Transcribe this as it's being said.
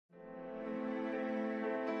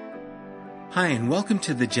Hi, and welcome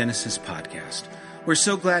to the Genesis Podcast. We're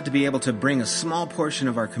so glad to be able to bring a small portion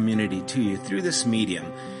of our community to you through this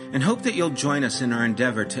medium, and hope that you'll join us in our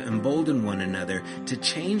endeavor to embolden one another to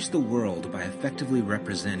change the world by effectively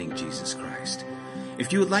representing Jesus Christ.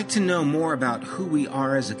 If you would like to know more about who we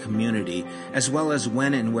are as a community, as well as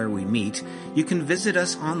when and where we meet, you can visit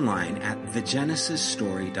us online at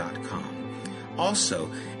thegenesisstory.com. Also,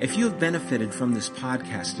 if you have benefited from this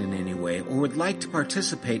podcast in any way or would like to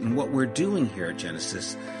participate in what we're doing here at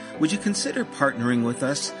Genesis, would you consider partnering with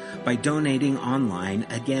us by donating online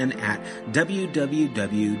again at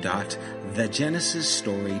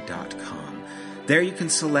www.thegenesisstory.com. There you can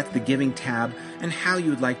select the giving tab and how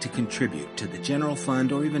you would like to contribute to the general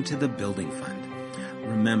fund or even to the building fund.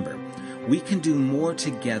 Remember, we can do more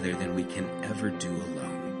together than we can ever do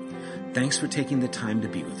alone. Thanks for taking the time to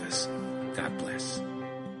be with us. God bless.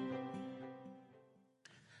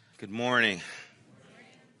 Good morning.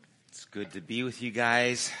 It's good to be with you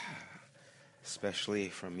guys, especially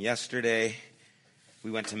from yesterday.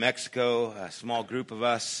 We went to Mexico, a small group of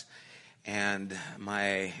us, and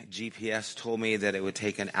my GPS told me that it would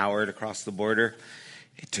take an hour to cross the border.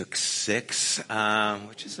 It took 6,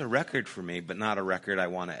 which is a record for me, but not a record I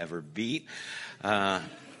want to ever beat. Got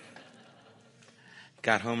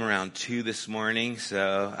home around 2 this morning,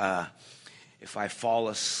 so if I fall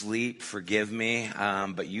asleep, forgive me,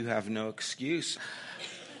 but you have no excuse.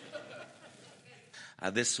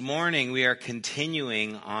 This morning, we are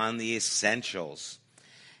continuing on the essentials.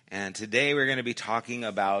 And today, we're going to be talking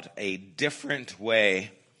about a different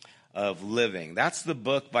way of living. That's the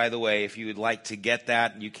book, by the way. If you would like to get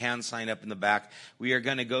that, you can sign up in the back. We are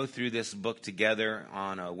going to go through this book together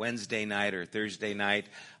on a Wednesday night or Thursday night.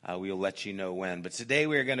 We'll let you know when. But today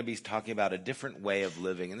we are going to be talking about a different way of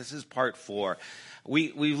living. And this is part 4.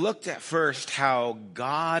 We looked at first how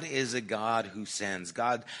God is a God who sends.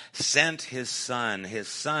 God sent His Son. His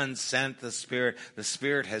Son sent the Spirit. The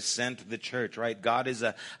Spirit has sent the church, right? God is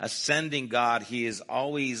a sending God. He is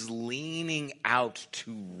always leaning out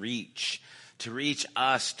to reach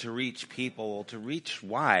us, to reach people. To reach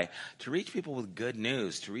why? To reach people with good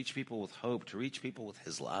news, to reach people with hope, to reach people with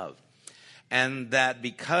His love. And that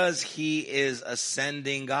because He is a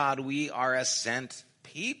sending God, we are a sent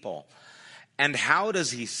people. And how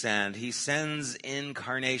does He send? He sends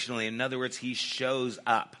incarnationally. In other words, He shows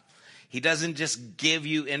up. He doesn't just give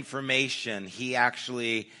you information. He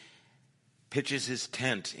actually pitches His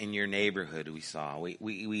tent in your neighborhood, we saw.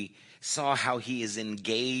 We saw how He is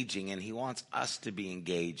engaging, and He wants us to be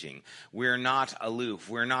engaging. We're not aloof.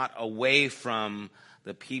 We're not away from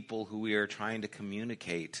the people who we are trying to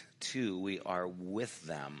communicate to. We are with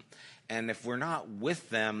them. And if we're not with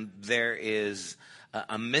them, there is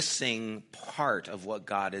a missing part of what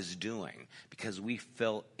God is doing, because we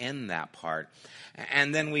fill in that part.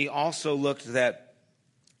 And then we also looked that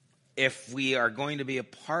if we are going to be a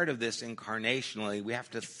part of this incarnationally, we have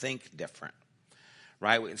to think different,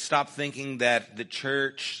 right? We stop thinking that the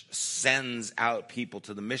church sends out people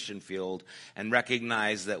to the mission field and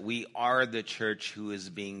recognize that we are the church who is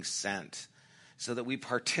being sent, so that we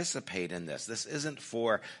participate in this. This isn't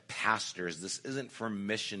for pastors. This isn't for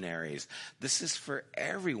missionaries. This is for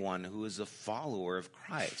everyone who is a follower of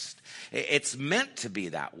Christ. It's meant to be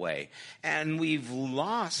that way. And we've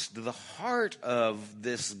lost the heart of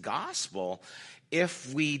this gospel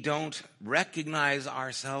if we don't recognize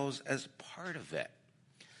ourselves as part of it.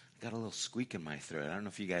 I got a little squeak in my throat. I don't know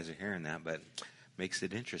if you guys are hearing that, but it makes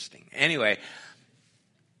it interesting. Anyway,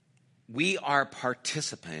 we are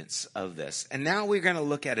participants of this. And now we're going to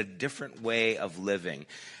look at a different way of living.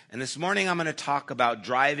 And this morning I'm going to talk about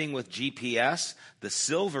driving with GPS, the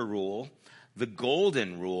silver rule, the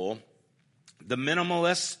golden rule, the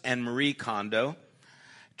minimalist and Marie Kondo,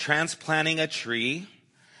 transplanting a tree,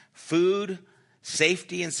 food,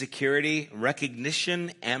 safety and security,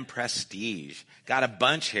 recognition and prestige. Got a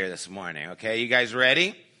bunch here this morning, okay? You guys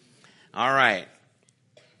ready? All right.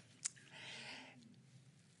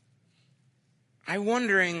 I'm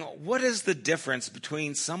wondering, what is the difference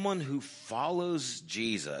between someone who follows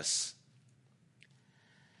Jesus,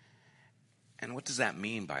 and what does that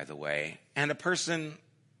mean, by the way, and a person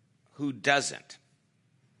who doesn't?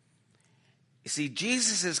 You see,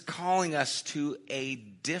 Jesus is calling us to a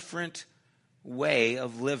different way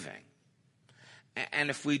of living. And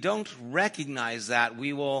if we don't recognize that,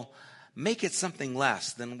 we will make it something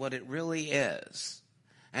less than what it really is.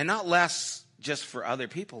 And not less just for other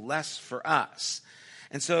people, less for us.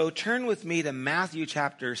 And so turn with me to Matthew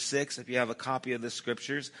chapter 6 if you have a copy of the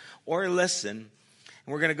scriptures, or listen. And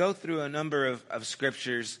we're going to go through a number of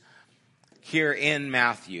scriptures here in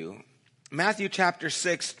Matthew. Matthew chapter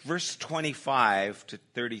 6, verse 25 to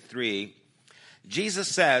 33. Jesus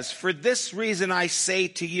says, "For this reason I say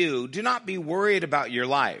to you, do not be worried about your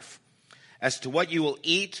life, as to what you will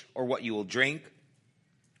eat or what you will drink,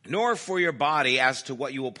 nor for your body as to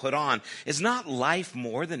what you will put on. Is not life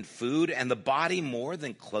more than food, and the body more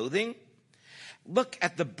than clothing? Look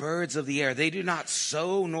at the birds of the air. They do not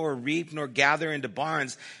sow, nor reap, nor gather into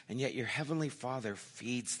barns, and yet your heavenly Father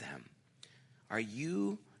feeds them. Are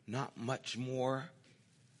you not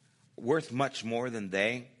worth much more than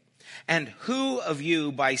they? And who of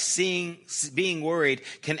you, by being worried,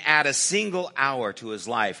 can add a single hour to his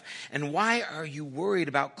life? And why are you worried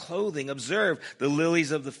about clothing? Observe, the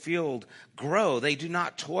lilies of the field grow. They do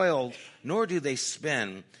not toil, nor do they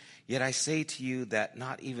spin. Yet I say to you that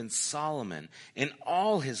not even Solomon, in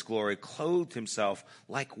all his glory, clothed himself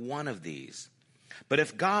like one of these. But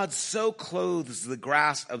if God so clothes the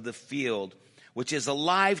grass of the field, which is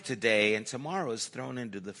alive today and tomorrow is thrown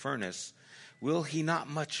into the furnace, will he not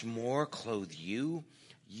much more clothe you,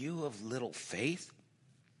 you of little faith?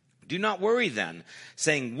 Do not worry then,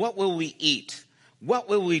 saying, what will we eat? What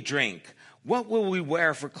will we drink? What will we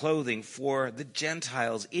wear for clothing? For the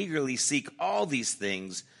Gentiles eagerly seek all these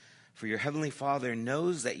things. For your heavenly Father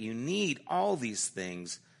knows that you need all these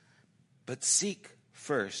things. But seek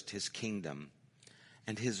first his kingdom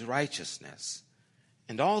and his righteousness,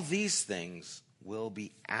 and all these things will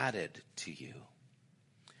be added to you.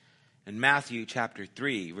 In Matthew chapter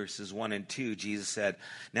 3, verses 1 and 2, Jesus said,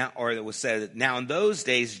 now in those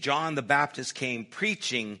days, John the Baptist came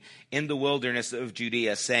preaching in the wilderness of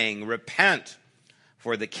Judea, saying, repent,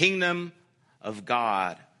 for the kingdom of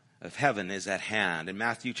God, of heaven, is at hand. In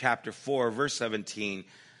Matthew chapter 4, verse 17,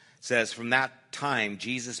 says, from that time,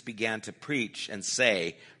 Jesus began to preach and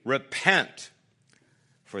say, repent,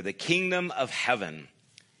 for the kingdom of heaven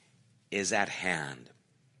is at hand.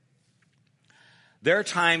 There are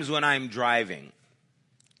times when I'm driving,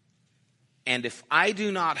 and if I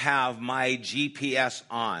do not have my GPS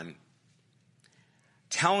on,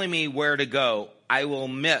 telling me where to go, I will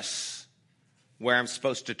miss where I'm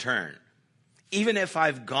supposed to turn, even if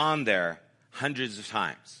I've gone there hundreds of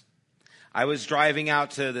times. I was driving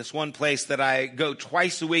out to this one place that I go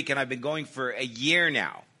twice a week, and I've been going for a year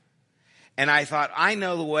now. And I thought, I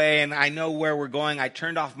know the way and I know where we're going. I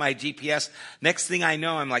turned off my GPS. Next thing I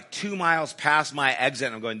know, I'm like 2 miles past my exit.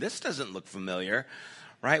 And I'm going, this doesn't look familiar,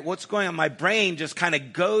 right? What's going on? My brain just kind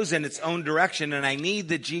of goes in its own direction. And I need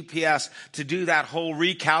the GPS to do that whole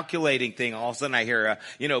recalculating thing. All of a sudden I hear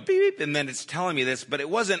beep, beep, and then it's telling me this, but it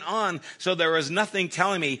wasn't on. So there was nothing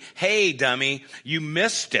telling me, hey, dummy, you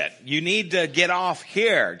missed it. You need to get off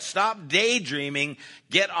here. Stop daydreaming,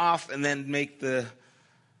 get off, and then make the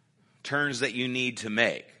turns that you need to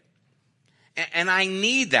make. And I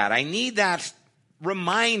need that. I need that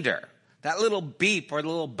reminder, that little beep or the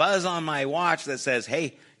little buzz on my watch that says,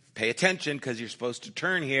 hey, pay attention because you're supposed to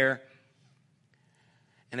turn here.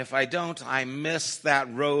 And if I don't, I miss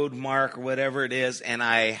that road mark or whatever it is, and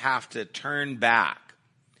I have to turn back,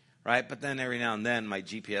 right? But then every now and then my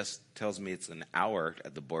GPS tells me it's an hour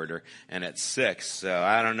at the border and it's 6, so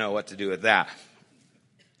I don't know what to do with that.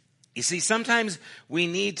 You see, sometimes we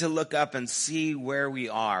need to look up and see where we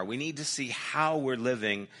are. We need to see how we're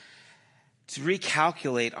living to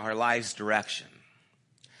recalculate our life's direction.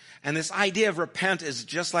 And this idea of repent is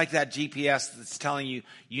just like that GPS that's telling you,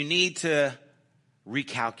 you need to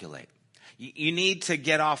recalculate. You need to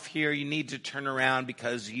get off here. You need to turn around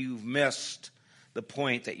because you've missed the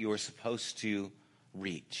point that you were supposed to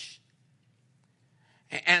reach.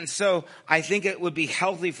 And so I think it would be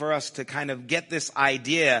healthy for us to kind of get this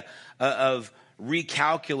idea of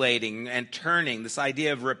recalculating and turning, this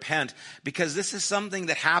idea of repent, because this is something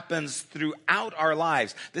that happens throughout our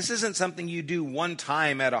lives. This isn't something you do one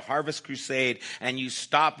time at a harvest crusade and you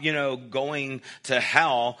stop, going to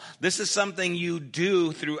hell. This is something you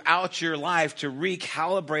do throughout your life to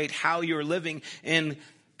recalibrate how you're living in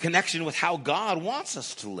connection with how God wants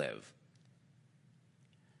us to live.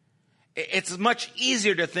 It's much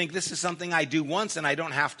easier to think this is something I do once and I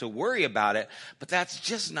don't have to worry about it, but that's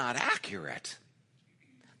just not accurate.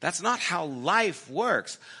 That's not how life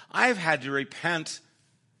works. I've had to repent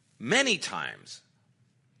many times.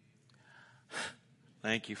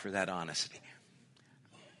 Thank you for that honesty.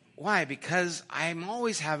 Why? Because I'm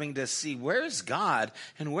always having to see where's God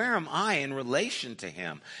and where am I in relation to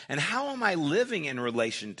him? And how am I living in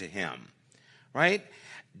relation to him? Right?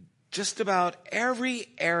 Just about every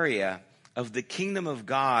area of the kingdom of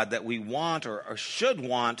God that we want or should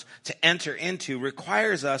want to enter into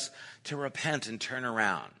requires us to repent and turn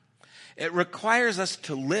around. It requires us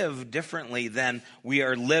to live differently than we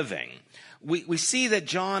are living. we see that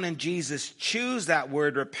John and Jesus choose that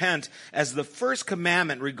word repent as the first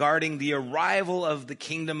commandment regarding the arrival of the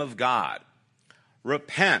kingdom of God.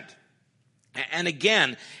 Repent. And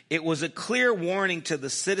again, it was a clear warning to the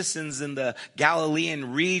citizens in the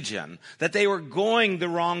Galilean region that they were going the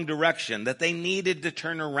wrong direction, that they needed to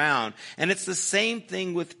turn around. And it's the same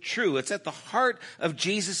thing with true. It's at the heart of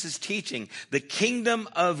Jesus' teaching. The kingdom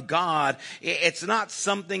of God, it's not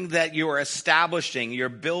something that you're establishing, you're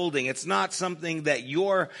building. It's not something that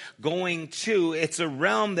you're going to. It's a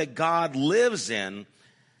realm that God lives in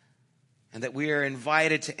and that we are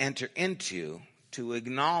invited to enter into, to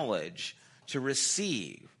acknowledge, to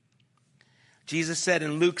receive. Jesus said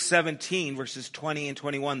in Luke 17, verses 20 and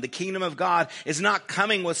 21, the kingdom of God is not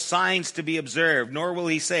coming with signs to be observed, nor will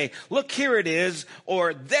he say, look, here it is,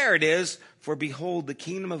 or there it is, for behold, the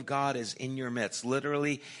kingdom of God is in your midst.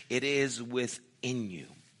 Literally, it is within you.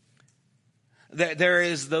 There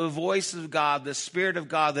is the voice of God, the Spirit of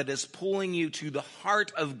God that is pulling you to the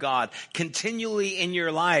heart of God continually in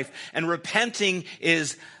your life. And repenting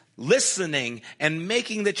is listening and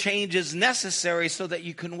making the changes necessary so that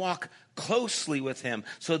you can walk closely with him,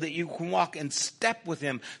 so that you can walk in step with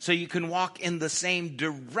him, so you can walk in the same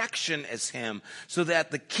direction as him, so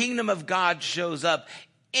that the kingdom of God shows up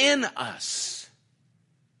in us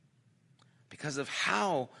because of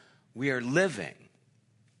how we are living.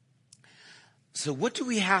 So what do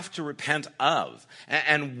we have to repent of?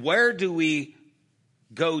 And where do we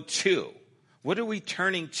go to? What are we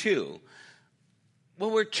turning to? Well,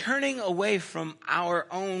 we're turning away from our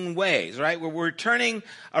own ways, right? We're turning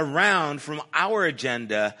around from our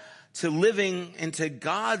agenda to living into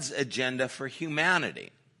God's agenda for humanity.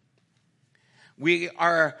 We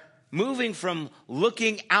are moving from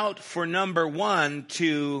looking out for number one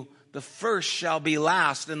to the first shall be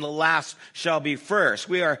last and the last shall be first.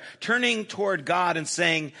 We are turning toward God and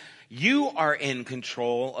saying, you are in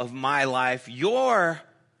control of my life. Your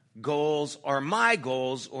goals are my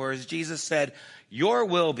goals, or as Jesus said, your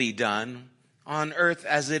will be done on earth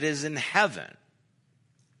as it is in heaven.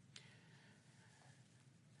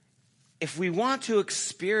 If we want to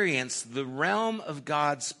experience the realm of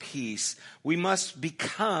God's peace, we must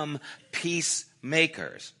become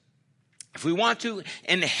peacemakers. If we want to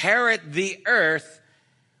inherit the earth,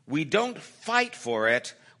 we don't fight for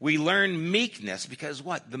it. We learn meekness because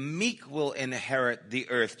what? The meek will inherit the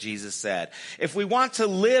earth, Jesus said. If we want to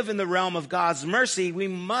live in the realm of God's mercy, we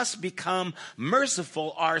must become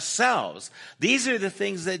merciful ourselves. These are the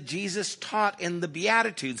things that Jesus taught in the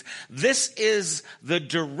Beatitudes. This is the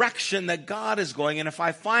direction that God is going. And if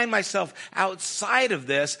I find myself outside of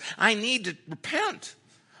this, I need to repent.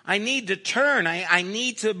 I need to turn. I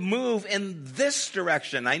need to move in this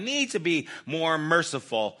direction. I need to be more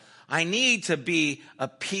merciful. I need to be a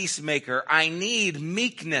peacemaker. I need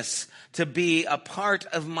meekness to be a part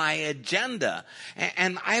of my agenda.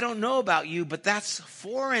 And I don't know about you, but that's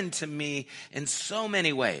foreign to me in so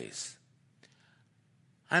many ways.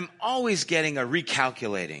 I'm always getting a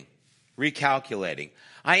recalculating.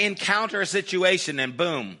 I encounter a situation and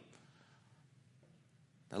boom,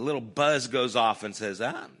 a little buzz goes off and says,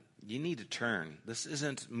 you need to turn. This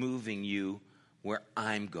isn't moving you where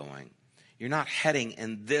I'm going. You're not heading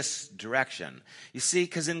in this direction. You see,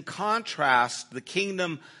 because in contrast, the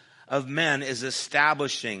kingdom of men is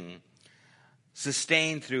establishing,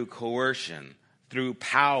 sustained through coercion, through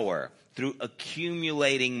power, through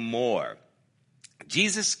accumulating more.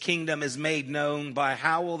 Jesus' kingdom is made known by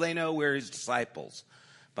how will they know we're his disciples?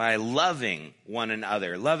 By loving one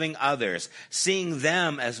another, loving others, seeing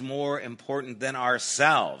them as more important than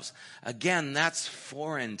ourselves. Again, that's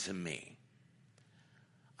foreign to me.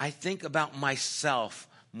 I think about myself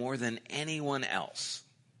more than anyone else.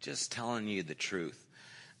 Just telling you the truth.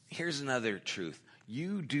 Here's another truth.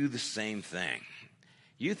 You do the same thing.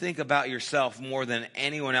 You think about yourself more than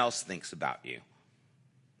anyone else thinks about you.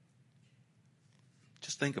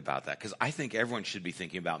 Just think about that, because I think everyone should be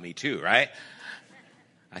thinking about me too, right?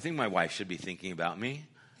 I think my wife should be thinking about me.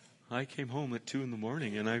 I came home at 2 a.m.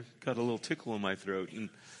 and I got a little tickle in my throat, and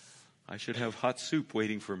I should have hot soup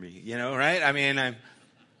waiting for me, right? I mean,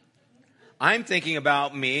 I'm thinking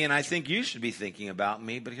about me, and I think you should be thinking about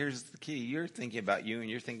me, but here's the key. You're thinking about you, and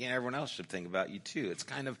you're thinking everyone else should think about you too. It's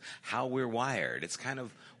kind of how we're wired. It's kind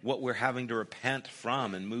of what we're having to repent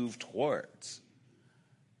from and move towards.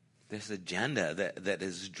 This agenda that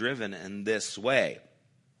is driven in this way.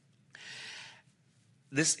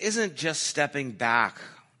 This isn't just stepping back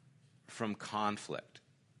from conflict,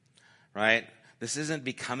 right? This isn't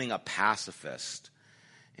becoming a pacifist.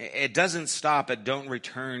 It doesn't stop at don't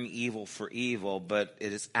return evil for evil, but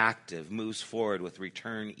it is active, moves forward with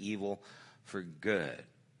return evil for good.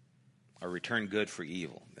 or return good for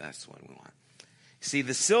evil. That's what we want. See,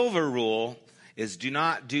 the silver rule is do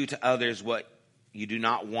not do to others what you do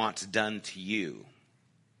not want done to you.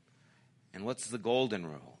 And what's the golden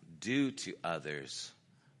rule? Do to others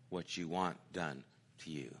what you want done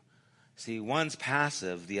to you. See, one's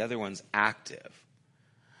passive, the other one's active.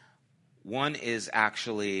 One is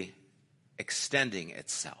actually extending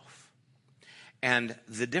itself. And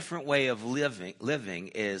the different way of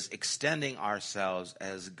living is extending ourselves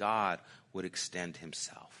as God would extend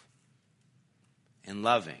himself. In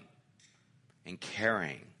loving, in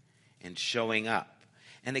caring, in showing up.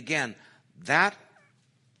 And again, that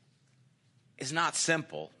is not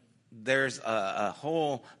simple. There's a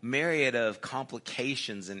whole myriad of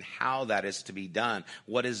complications in how that is to be done.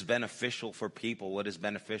 What is beneficial for people? What is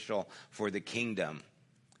beneficial for the kingdom?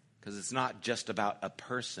 Because it's not just about a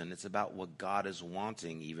person. It's about what God is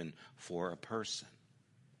wanting even for a person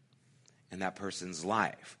and that person's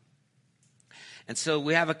life. And so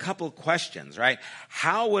we have a couple of questions, right?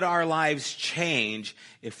 How would our lives change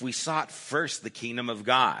if we sought first the kingdom of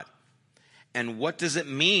God? And what does it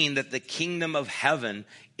mean that the kingdom of heaven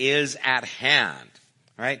is at hand,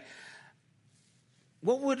 right?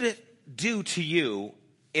 What would it do to you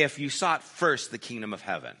if you sought first the kingdom of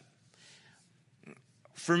heaven?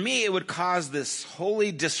 For me, it would cause this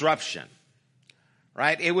holy disruption,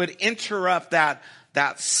 right? It would interrupt that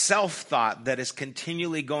self-thought that is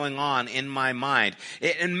continually going on in my mind.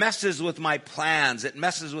 It messes with my plans. It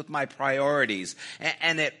messes with my priorities.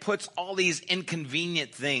 And it puts all these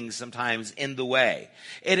inconvenient things sometimes in the way.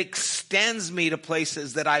 It extends me to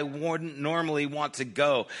places that I wouldn't normally want to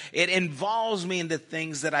go. It involves me into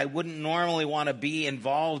things that I wouldn't normally want to be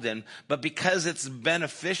involved in. But because it's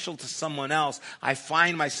beneficial to someone else, I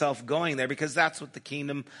find myself going there because that's what the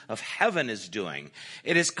kingdom of heaven is doing.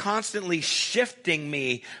 It is constantly shifting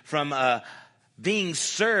me from being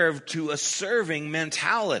served to a serving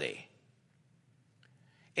mentality.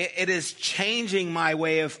 It is changing my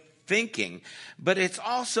way of thinking, but it's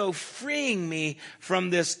also freeing me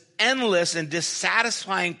from this endless and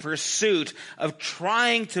dissatisfying pursuit of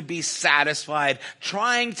trying to be satisfied,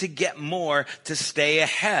 trying to get more to stay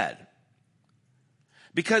ahead.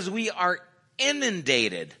 Because we are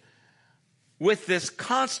inundated with this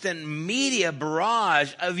constant media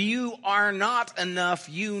barrage of you are not enough,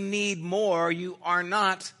 you need more, you are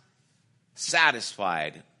not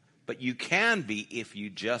satisfied. But you can be if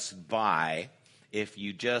you just buy, if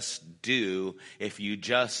you just do, if you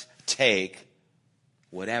just take,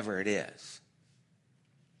 whatever it is.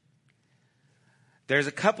 There's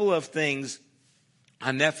a couple of things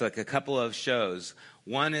on Netflix, a couple of shows.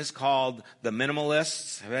 One is called The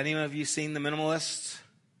Minimalists. Have any of you seen The Minimalists?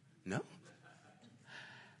 No?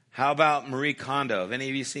 How about Marie Kondo? Have any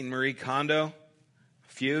of you seen Marie Kondo? A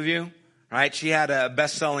few of you, right? She had a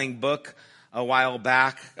best-selling book a while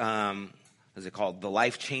back. What is it called? The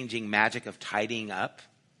Life-Changing Magic of Tidying Up,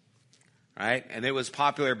 right? And it was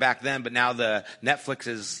popular back then, but now the Netflix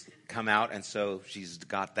has come out, and so she's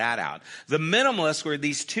got that out. The Minimalists were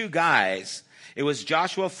these two guys. It was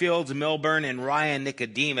Joshua Fields Milburn and Ryan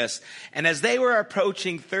Nicodemus. And as they were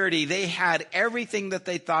approaching 30, they had everything that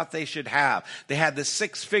they thought they should have. They had the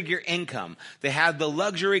 6-figure income. They had the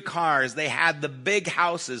luxury cars. They had the big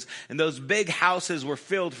houses. And those big houses were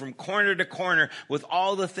filled from corner to corner with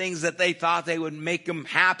all the things that they thought they would make them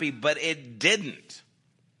happy, but it didn't.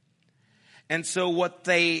 And so what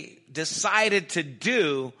they decided to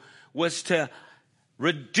do was to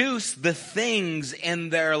reduce the things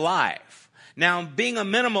in their life. Now, being a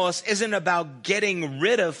minimalist isn't about getting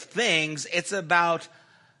rid of things. It's about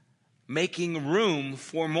making room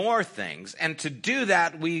for more things. And to do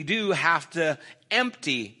that, we do have to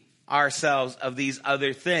empty ourselves of these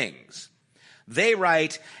other things. They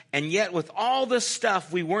write, and yet with all the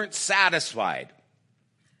stuff, we weren't satisfied.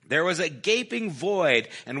 There was a gaping void,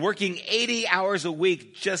 and working 80 hours a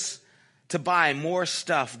week just to buy more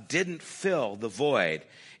stuff didn't fill the void.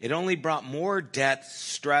 It only brought more debt,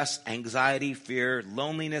 stress, anxiety, fear,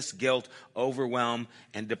 loneliness, guilt, overwhelm,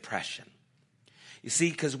 and depression. You see,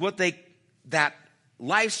 because that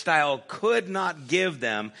lifestyle could not give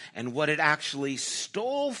them, and what it actually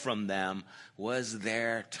stole from them was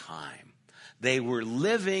their time. They were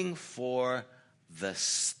living for the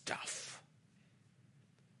stuff.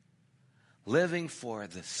 Living for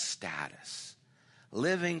the status.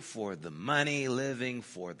 Living for the money, living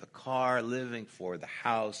for the car, living for the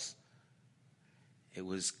house. It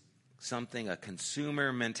was a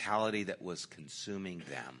consumer mentality that was consuming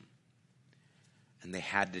them. And they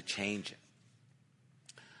had to change it.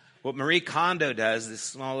 What Marie Kondo does, this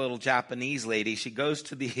small little Japanese lady, she goes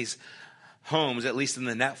to these homes, at least in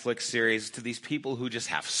the Netflix series, to these people who just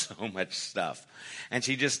have so much stuff. And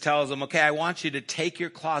she just tells them, okay, I want you to take your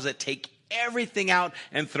closet, take everything out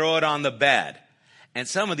and throw it on the bed. And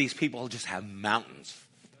some of these people just have mountains.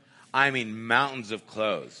 I mean, mountains of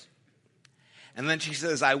clothes. And then she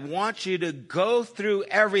says, I want you to go through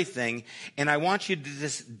everything, and I want you to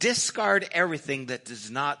just discard everything that does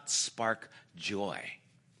not spark joy.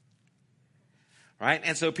 Right?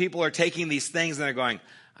 And so people are taking these things and they're going,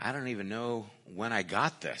 I don't even know when I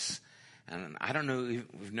got this. And I don't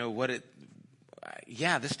know what it,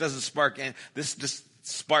 this doesn't spark, this just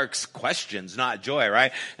sparks questions, not joy,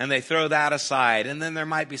 right? And they throw that aside. And then there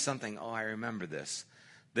might be something, I remember this.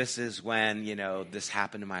 This is when, this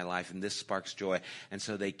happened in my life and this sparks joy. And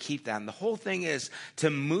so they keep that. And the whole thing is to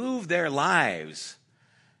move their lives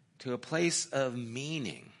to a place of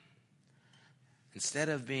meaning. Instead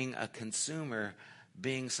of being a consumer,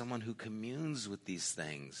 being someone who communes with these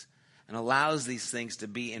things and allows these things to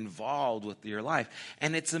be involved with your life.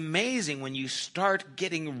 And it's amazing when you start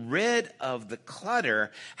getting rid of the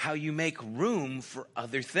clutter, how you make room for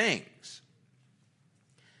other things.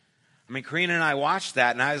 I mean, Karina and I watched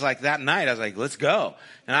that, and I was like, that night, I was like, let's go.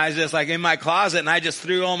 And I was just like in my closet, and I just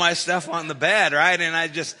threw all my stuff on the bed, right? And I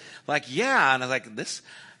just like, and I was like, this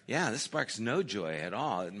sparks no joy at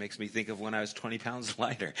all. It makes me think of when I was 20 pounds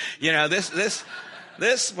lighter.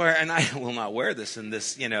 This where, and I will not wear this in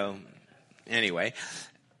this, anyway.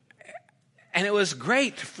 And it was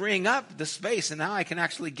great freeing up the space, and now I can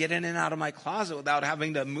actually get in and out of my closet without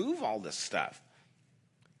having to move all this stuff.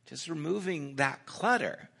 Just removing that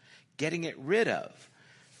clutter. Getting it rid of.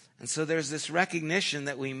 And so there's this recognition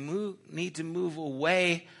that we need to move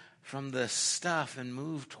away from the stuff and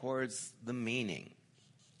move towards the meaning.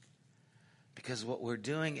 Because what we're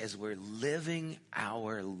doing is we're living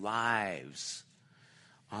our lives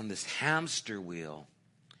on this hamster wheel,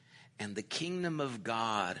 and the kingdom of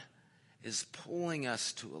God is pulling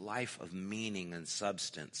us to a life of meaning and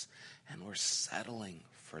substance, and we're settling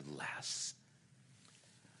for less.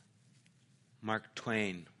 Mark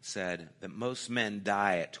Twain said that most men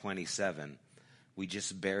die at 27. We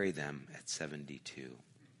just bury them at 72.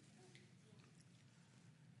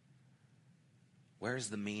 Where's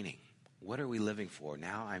the meaning? What are we living for?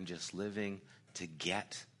 Now I'm just living to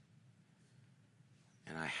get,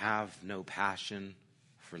 and I have no passion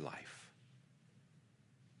for life.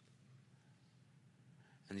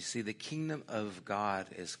 And you see, the kingdom of God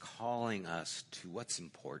is calling us to what's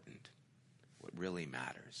important, what really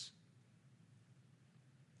matters.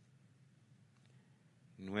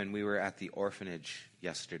 When we were at the orphanage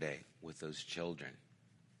yesterday with those children,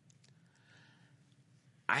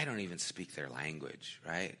 I don't even speak their language,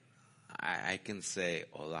 right? I can say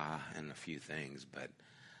hola and a few things, but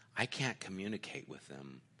I can't communicate with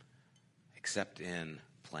them except in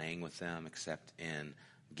playing with them, except in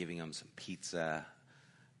giving them some pizza,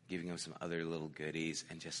 giving them some other little goodies,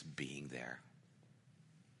 and just being there.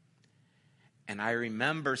 And I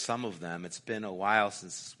remember some of them. It's been a while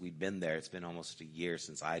since we'd been there. It's been almost a year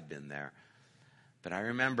since I'd been there. But I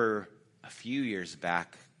remember a few years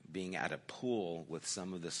back being at a pool with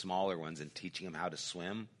some of the smaller ones and teaching them how to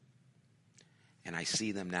swim. And I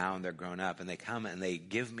see them now, and they're grown up, and they come and they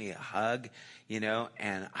give me a hug,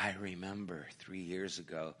 and I remember 3 years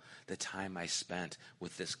ago the time I spent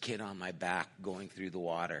with this kid on my back going through the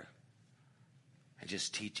water and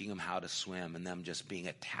just teaching them how to swim and them just being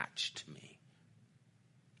attached to me.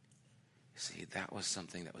 See, that was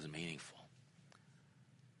something that was meaningful.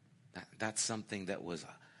 That's something that was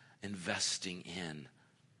investing in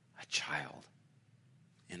a child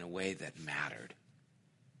in a way that mattered.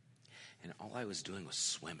 And all I was doing was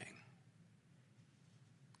swimming.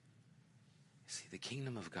 See, the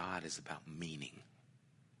kingdom of God is about meaning.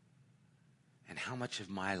 And how much of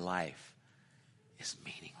my life is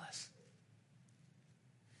meaningless?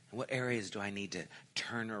 And what areas do I need to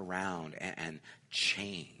turn around and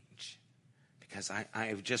change? Because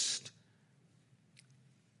I've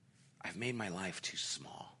made my life too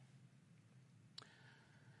small.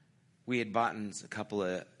 We had bought a couple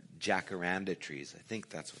of jacaranda trees. I think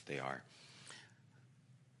that's what they are.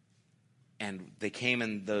 And they came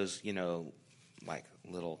in those, like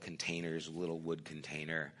little containers, little wood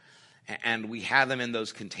container. And we had them in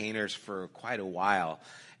those containers for quite a while.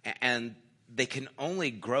 And they can only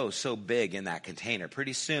grow so big in that container.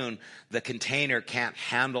 Pretty soon, the container can't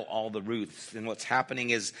handle all the roots. And what's happening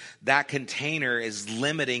is that container is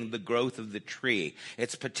limiting the growth of the tree.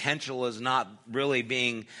 Its potential is not really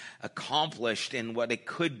being accomplished in what it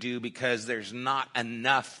could do because there's not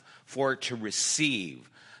enough for it to receive.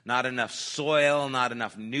 not enough soil, not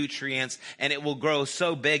enough nutrients, and it will grow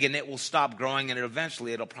so big and it will stop growing and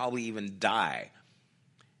eventually it'll probably even die.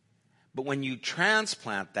 But when you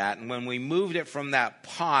transplant that, and when we moved it from that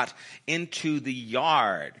pot into the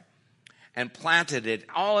yard and planted it,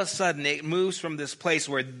 all of a sudden it moves from this place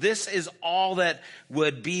where this is all that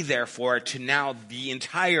would be there for it to now the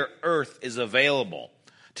entire earth is available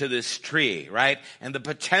to this tree, right? And the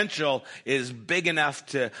potential is big enough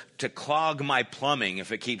to clog my plumbing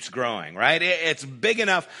if it keeps growing, right? It's big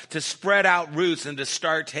enough to spread out roots and to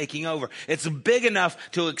start taking over. It's big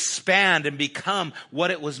enough to expand and become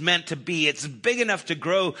what it was meant to be. It's big enough to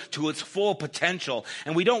grow to its full potential.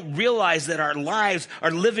 And we don't realize that our lives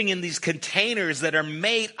are living in these containers that are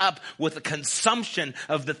made up with the consumption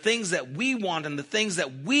of the things that we want and the things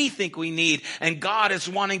that we think we need. And God is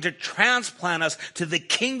wanting to transplant us to the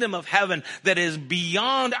kingdom of heaven that is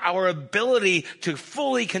beyond our ability to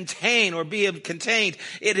fully contain or be contained.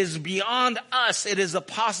 It is beyond us. It is a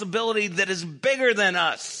possibility that is bigger than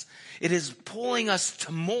us. It is pulling us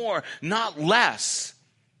to more, not less.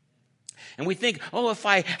 And we think, oh, if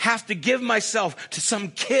I have to give myself to some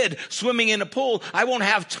kid swimming in a pool, I won't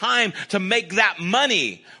have time to make that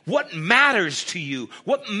money. What matters to you?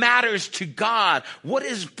 What matters to God? What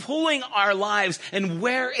is pulling our lives, and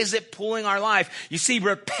where is it pulling our life? You see,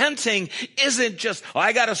 repenting isn't just, oh,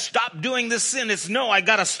 I got to stop doing this sin. It's no, I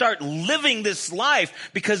got to start living this life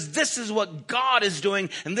because this is what God is doing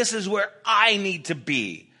and this is where I need to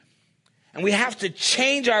be. And we have to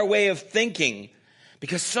change our way of thinking,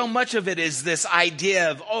 because so much of it is this idea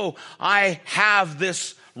of, oh, I have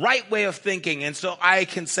this right way of thinking, and so I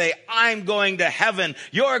can say, I'm going to heaven,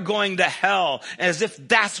 you're going to hell, as if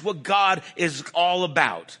that's what God is all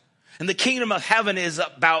about. And the kingdom of heaven is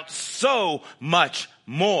about so much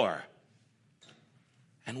more.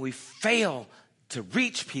 And we fail to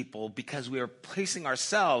reach people because we are placing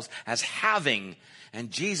ourselves as having, and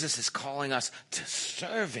Jesus is calling us to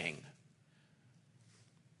serving.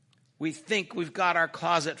 We think we've got our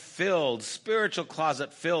closet filled, spiritual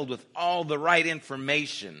closet filled with all the right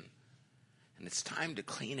information. And it's time to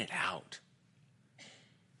clean it out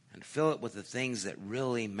and fill it with the things that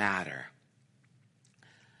really matter.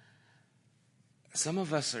 Some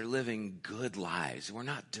of us are living good lives. We're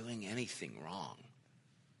not doing anything wrong,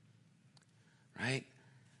 right?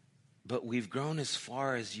 But we've grown as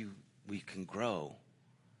far as we can grow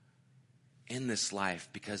in this life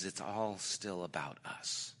because it's all still about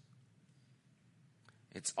us.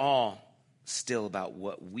 It's all still about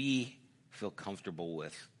what we feel comfortable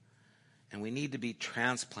with. And we need to be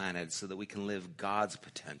transplanted so that we can live God's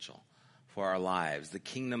potential for our lives. The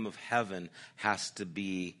kingdom of heaven has to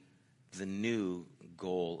be the new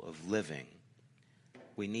goal of living.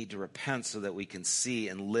 We need to repent so that we can see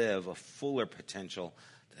and live a fuller potential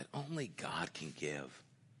that only God can give.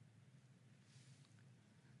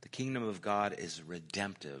 The kingdom of God is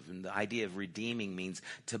redemptive. And the idea of redeeming means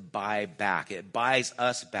to buy back. It buys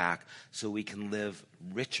us back so we can live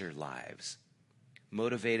richer lives,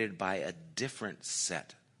 motivated by a different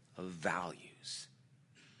set of values.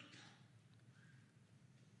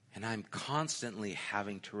 And I'm constantly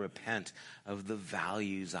having to repent of the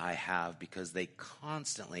values I have because they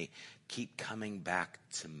constantly keep coming back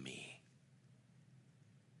to me.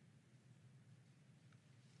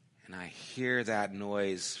 And I hear that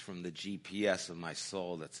noise from the GPS of my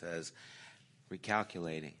soul that says,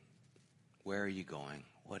 recalculating. Where are you going?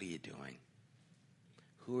 What are you doing?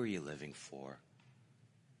 Who are you living for?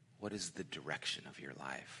 What is the direction of your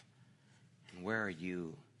life? And where are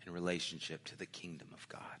you in relationship to the kingdom of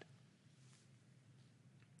God?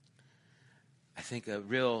 I think a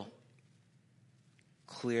real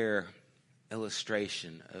clear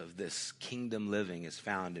illustration of this kingdom living is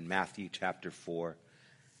found in Matthew chapter 4.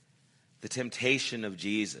 The temptation of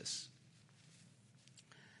Jesus.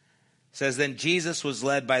 It says, then Jesus was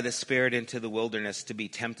led by the Spirit into the wilderness to be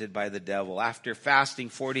tempted by the devil. After fasting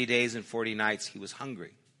 40 days and 40 nights, he was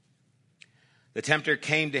hungry. The tempter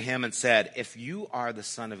came to him and said, if you are the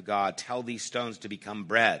Son of God, tell these stones to become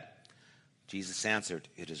bread. Jesus answered,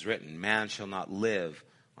 it is written, man shall not live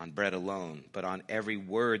on bread alone, but on every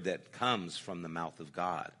word that comes from the mouth of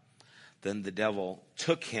God. Then the devil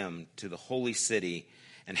took him to the holy city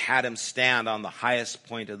and had him stand on the highest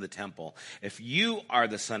point of the temple. If you are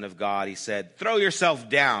the Son of God, he said, throw yourself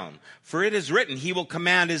down, for it is written, he will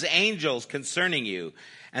command his angels concerning you,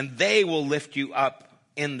 and they will lift you up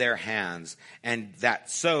in their hands, and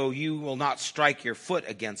that so you will not strike your foot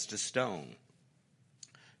against a stone.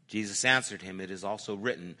 Jesus answered him, it is also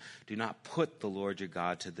written, do not put the Lord your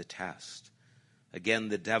God to the test. Again,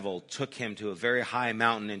 the devil took him to a very high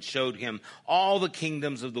mountain and showed him all the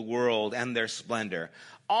kingdoms of the world and their splendor.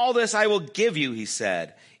 All this I will give you, he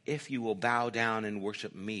said, if you will bow down and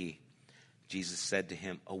worship me. Jesus said to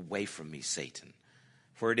him, away from me, Satan.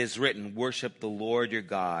 For it is written, worship the Lord your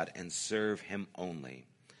God and serve him only.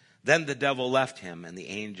 Then the devil left him, and the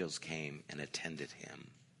angels came and attended him.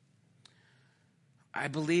 I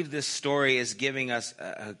believe this story is giving us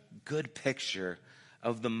a good picture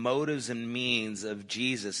of the motives and means of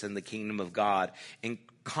Jesus and the kingdom of God, in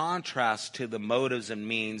contrast to the motives and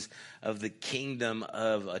means of the kingdom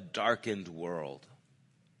of a darkened world.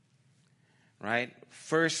 Right?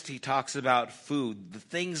 First, he talks about food, the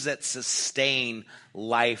things that sustain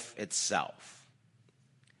life itself.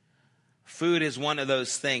 Food is one of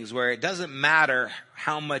those things where it doesn't matter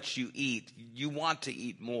how much you eat, you want to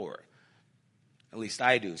eat more. At least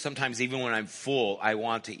I do. Sometimes even when I'm full, I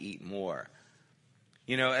want to eat more.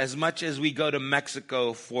 You know, as much as we go to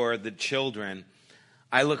Mexico for the children,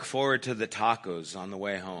 I look forward to the tacos on the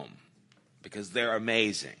way home because they're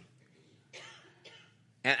amazing.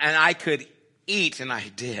 And I could eat, and I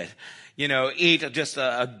did, eat just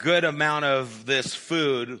a good amount of this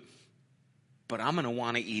food, but I'm going to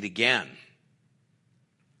want to eat again.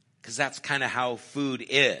 Because that's kind of how food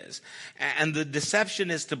is. And the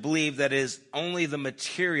deception is to believe that it is only the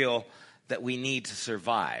material that we need to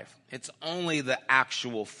survive. It's only the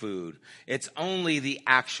actual food. It's only the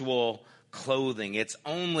actual clothing. It's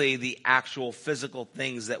only the actual physical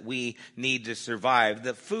things that we need to survive.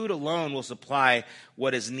 The food alone will supply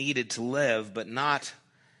what is needed to live, but not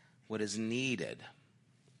what is needed.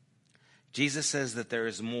 Jesus says that there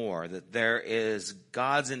is more, that there is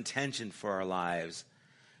God's intention for our lives,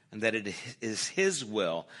 and that it is his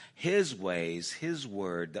will, his ways, his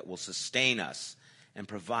word that will sustain us and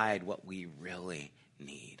provide what we really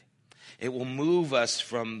need. It will move us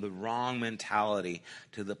from the wrong mentality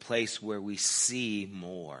to the place where we see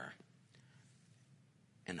more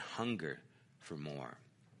and hunger for more.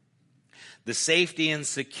 The safety and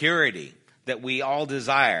security that we all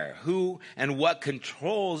desire, who and what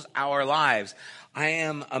controls our lives. I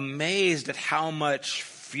am amazed at how much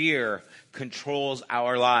fear controls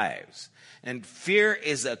our lives. And fear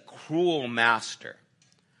is a cruel master.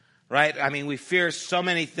 Right? I mean, we fear so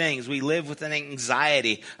many things. We live with an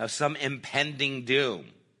anxiety of some impending doom.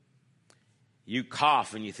 You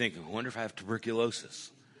cough and you think, I wonder if I have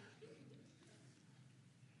tuberculosis.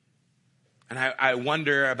 And I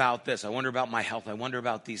wonder about this. I wonder about my health. I wonder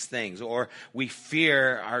about these things. Or we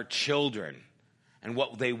fear our children and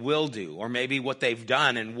what they will do, or maybe what they've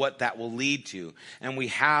done and what that will lead to. And we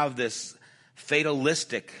have this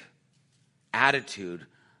fatalistic attitude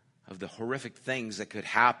of the horrific things that could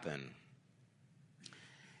happen.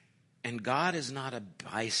 And God is not a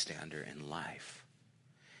bystander in life.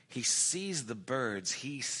 He sees the birds.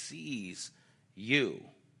 He sees you.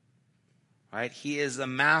 Right? He is a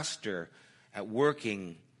master at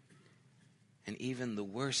working in even the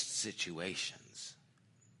worst situations.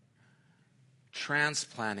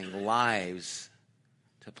 Transplanting lives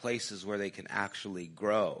to places where they can actually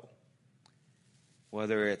grow.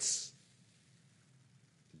 Whether it's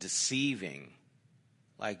deceiving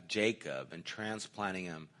like Jacob and transplanting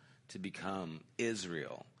him to become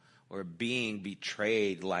Israel, or being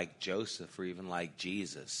betrayed like Joseph or even like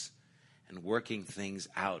Jesus, and working things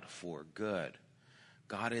out for good.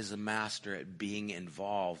 God is a master at being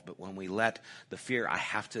involved, but when we let the fear, I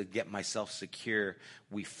have to get myself secure,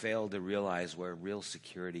 we fail to realize where real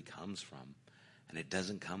security comes from. And it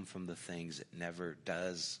doesn't come from the things it never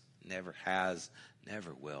does, never has,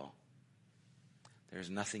 never will. There's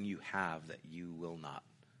nothing you have that you will not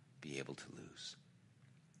be able to lose,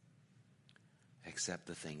 except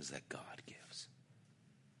the things that God gives.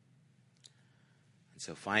 And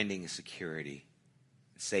so finding security,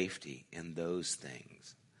 safety in those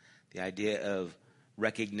things, the idea of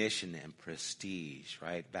recognition and prestige,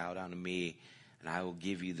 right? Bow down to me and I will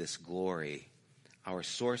give you this glory, our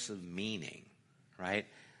source of meaning, right?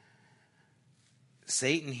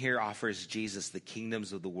 Satan here offers Jesus the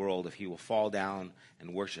kingdoms of the world if he will fall down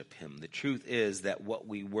and worship him. The truth is that what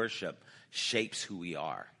we worship shapes who we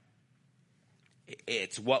are.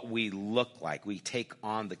 It's what we look like. We take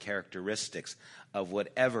on the characteristics of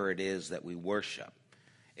whatever it is that we worship.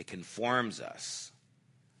 It conforms us.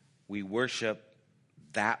 We worship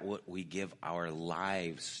that what we give our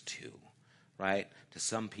lives to, right? To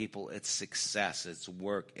some people, it's success, it's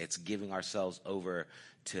work, it's giving ourselves over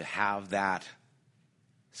to have that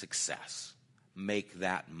success. make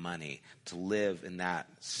that money, to live in that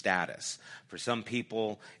status. For some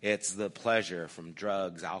people, it's the pleasure from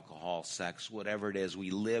drugs, alcohol, sex, whatever it is.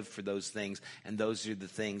 We live for those things, and those are the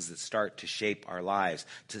things that start to shape our lives.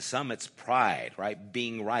 To some, it's pride, right?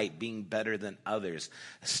 Being right, being better than others,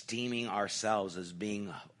 esteeming ourselves as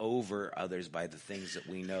being over others by the things that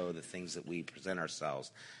we know, the things that we present ourselves.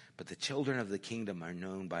 But the children of the kingdom are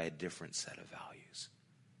known by a different set of values.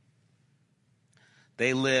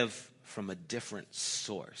 They live from a different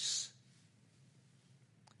source.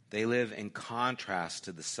 They live in contrast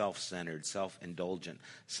to the self-centered, self-indulgent,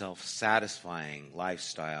 self-satisfying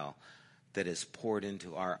lifestyle that is poured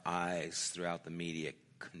into our eyes throughout the media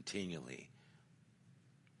continually.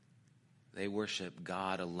 They worship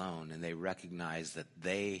God alone, and they recognize that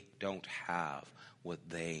they don't have what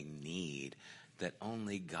they need, that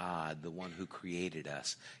only God, the one who created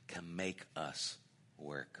us, can make us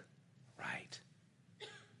work right.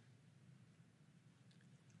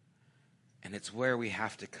 And it's where we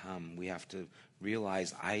have to come. We have to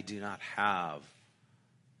realize I do not have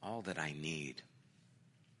all that I need,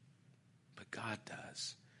 but God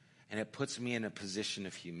does. And it puts me in a position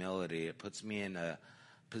of humility. It puts me in a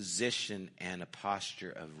position and a posture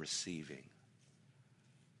of receiving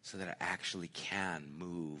so that I actually can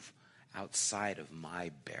move outside of my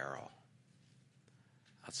barrel,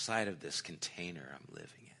 outside of this container I'm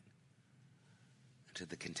living in, into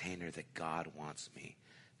the container that God wants me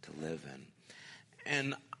to live in.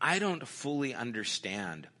 And I don't fully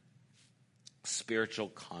understand spiritual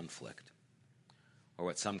conflict, or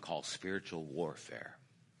what some call spiritual warfare,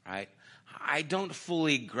 right? I don't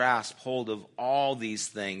fully grasp hold of all these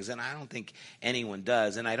things, and I don't think anyone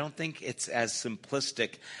does. And I don't think it's as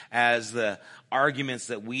simplistic as the arguments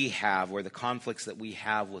that we have or the conflicts that we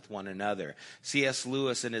have with one another. C.S.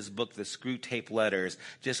 Lewis, in his book, The Screwtape Letters,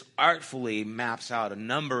 just artfully maps out a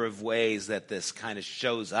number of ways that this kind of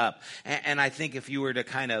shows up. And I think if you were to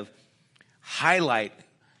kind of highlight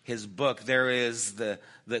his book, there is the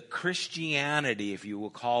Christianity, if you will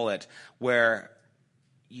call it, where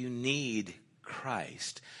you need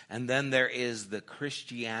Christ. And then there is the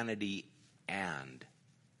Christianity and.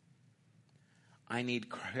 I need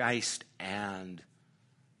Christ and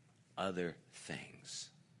other things.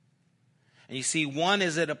 And you see, one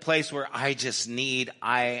is at a place where I just need,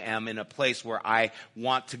 I am in a place where I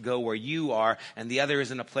want to go where you are. And the other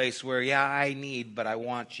is in a place where, yeah, I need, but I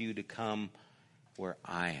want you to come where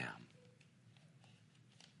I am.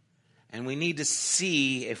 And we need to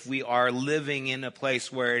see if we are living in a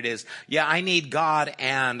place where it is, yeah, I need God,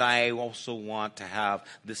 and I also want to have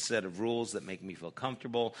this set of rules that make me feel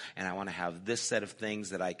comfortable, and I want to have this set of things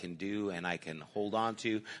that I can do and I can hold on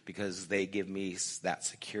to because they give me that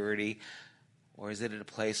security. Or is it at a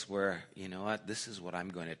place where, you know what, this is what I'm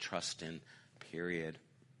going to trust in, period.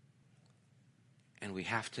 And we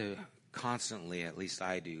have to constantly, at least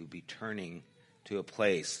I do, be turning to a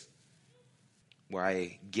place where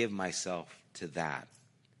I give myself to that.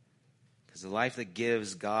 Because the life that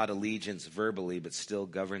gives God allegiance verbally but still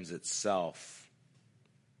governs itself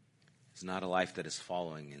is not a life that is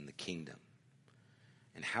following in the kingdom.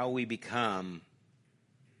 And how we become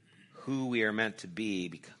who we are meant to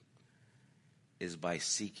be is by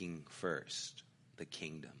seeking first the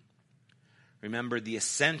kingdom. Remember, the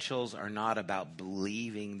essentials are not about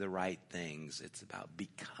believing the right things. It's about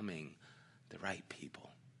becoming the right people.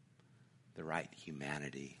 The right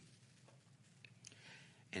humanity.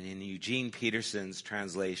 And in Eugene Peterson's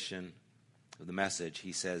translation of the Message,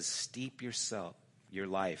 he says, steep your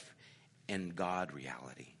life in God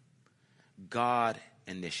reality, God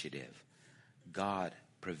initiative, God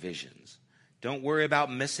provisions. Don't worry about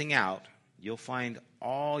missing out. You'll find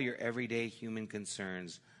all your everyday human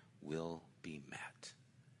concerns will be met.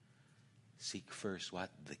 Seek first what?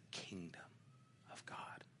 The kingdom of God.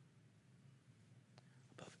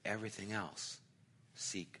 Everything else,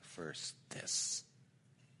 seek first this.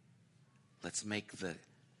 Let's make the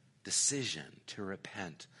decision to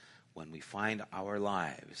repent when we find our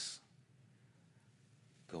lives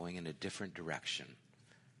going in a different direction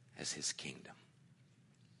as his kingdom.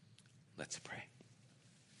 Let's pray.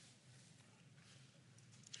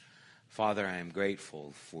 Father, I am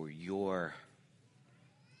grateful for your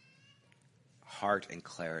heart and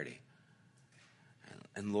clarity.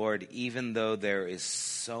 And Lord, even though there is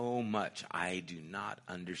so much I do not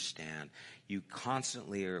understand, you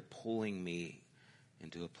constantly are pulling me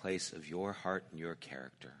into a place of your heart and your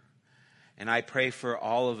character. And I pray for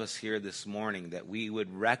all of us here this morning that we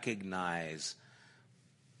would recognize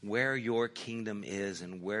where your kingdom is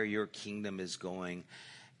and where your kingdom is going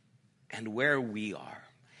and where we are.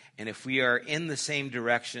 And if we are in the same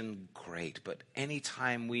direction, great. But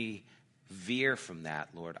anytime we veer from that,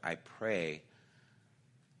 Lord, I pray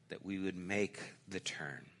that we would make the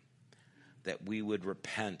turn, that we would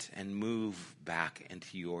repent and move back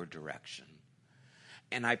into your direction.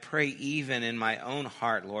 And I pray even in my own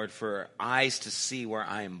heart, Lord, for eyes to see where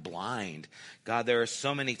I am blind. God, there are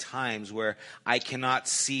so many times where I cannot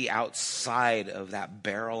see outside of that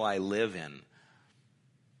barrel I live in.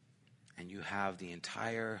 And you have the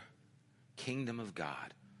entire kingdom of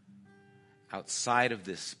God outside of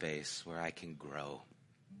this space where I can grow.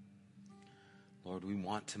 Lord, we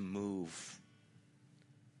want to move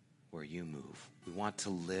where you move. We want to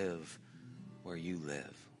live where you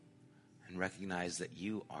live. And recognize that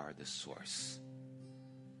you are the source.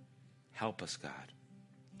 Help us, God,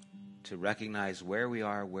 to recognize where we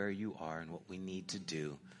are, where you are, and what we need to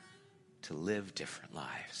do to live different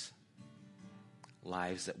lives.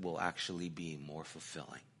 Lives that will actually be more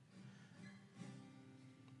fulfilling.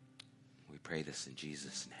 We pray this in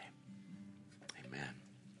Jesus' name. Amen.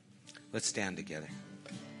 Let's stand together.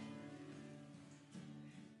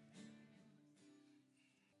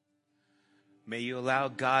 May you allow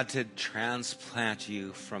God to transplant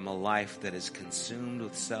you from a life that is consumed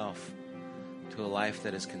with self to a life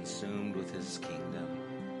that is consumed with his kingdom.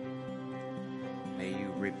 May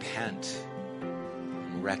you repent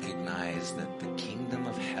and recognize that the kingdom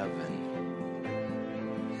of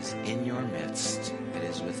heaven is in your midst. It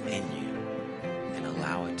is within you. And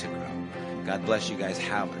allow it to grow. God bless you guys.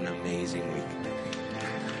 Have an amazing week.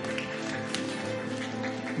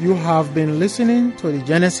 You have been listening to the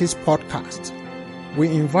Genesis podcast. We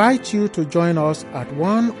invite you to join us at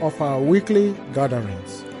one of our weekly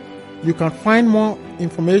gatherings. You can find more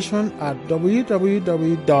information at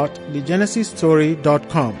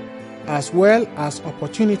www.thegenesisstory.com, as well as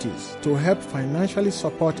opportunities to help financially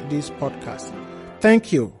support this podcast.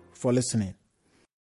 Thank you for listening.